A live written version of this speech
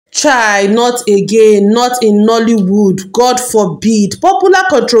Chai, not again, not in Nollywood, God forbid. Popular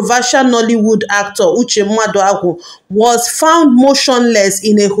controversial Nollywood actor Uche m0tionless was found motionless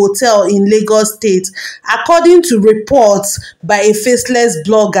in a hotel in Lagos State. According to reports by a faceless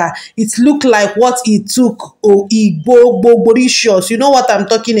blogger, it looked like what he took Igbo, you know what I'm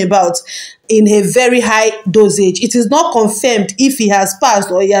talking about, in a very high dosage. It is not confirmed if he has passed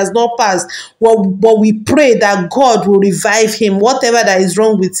or he has not passed. But we pray that God will revive him. Whatever that is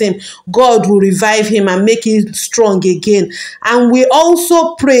wrong with him, God will revive him and make him strong again. And we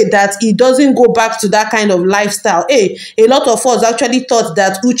also pray that he doesn't go back to that kind of lifestyle. Hey, a lot of us actually thought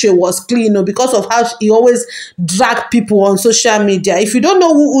that Uche was clean, because of how he always dragged people on social media. If you don't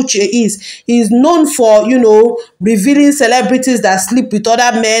know who Uche is, he's known for, revealing celebrities that sleep with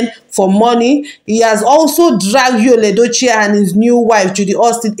other men for money. He has also dragged Uche and his new wife Judy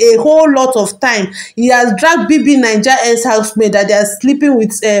Austin a whole lot of time. He has dragged Bibi Naija ex-housemate that they are sleeping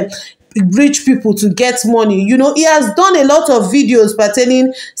with rich people to get money. He has done a lot of videos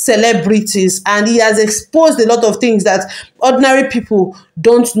pertaining celebrities, and he has exposed a lot of things that ordinary people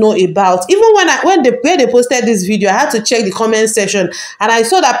don't know about. Even when they posted this video, I had to check the comment section, and I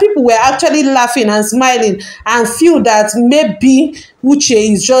saw that people were actually laughing and smiling and feel that maybe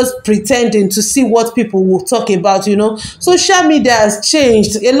Uche is just pretending to see what people will talk about. Social media has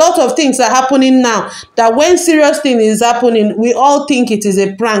changed. A lot of things are happening now that when serious thing is happening, we all think it is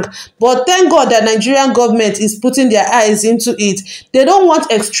a prank. But thank God that Nigerian government is putting their eyes into it. They don't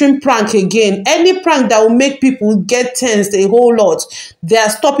want extreme prank again. Any prank that will make people get tensed a whole lot, they are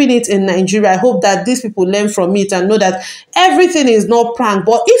stopping it in Nigeria. I hope that these people learn from it and know that everything is not prank.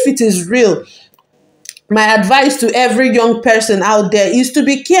 But if it is real, my advice to every young person out there is to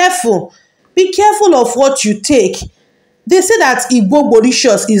be careful. Be careful of what you take. They say that Igbo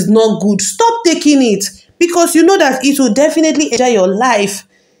is not good. Stop taking it, because you know that it will definitely enjoy your life.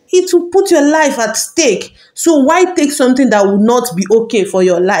 It will put your life at stake. So why take something that will not be okay for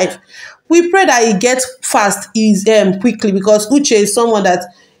your life? We pray that it gets fast, quickly, because Uche is someone that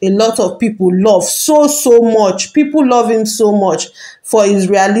a lot of people love so much. People love him so much for his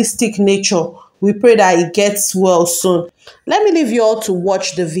realistic nature. We pray that it gets well soon. Let me leave you all to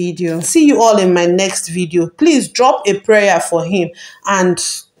watch the video. See you all in my next video. Please drop a prayer for him. And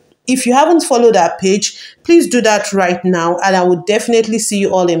if you haven't followed our page, please do that right now. And I will definitely see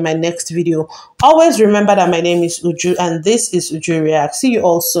you all in my next video. Always remember that my name is Uju and this is Uju React. See you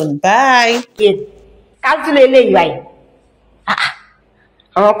all soon. Bye.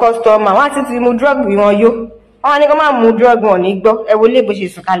 Our customer, what is the drug we want you? On a drug on Igbo, I will live with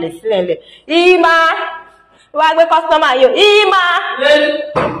his Alice. Ima, why the customer you? Ima,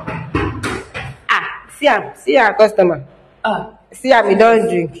 see our customer. See me don't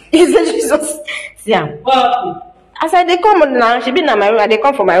drink. He said Jesus. See I said they come now. She been in my room. They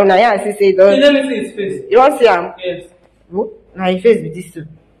come from my room now. Yeah, she said don't. Let me see his face. You want see him? Yes. Now his face with this too.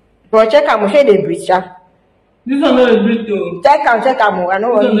 But check him. Share the breach. This one not a breach though. Check him. I know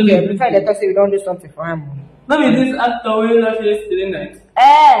what you get. Before they talk, say we don't do something for him. Let me this actor we left yesterday night.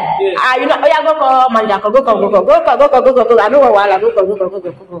 You know, oh yeah, go manager, go. I don't want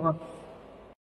to go.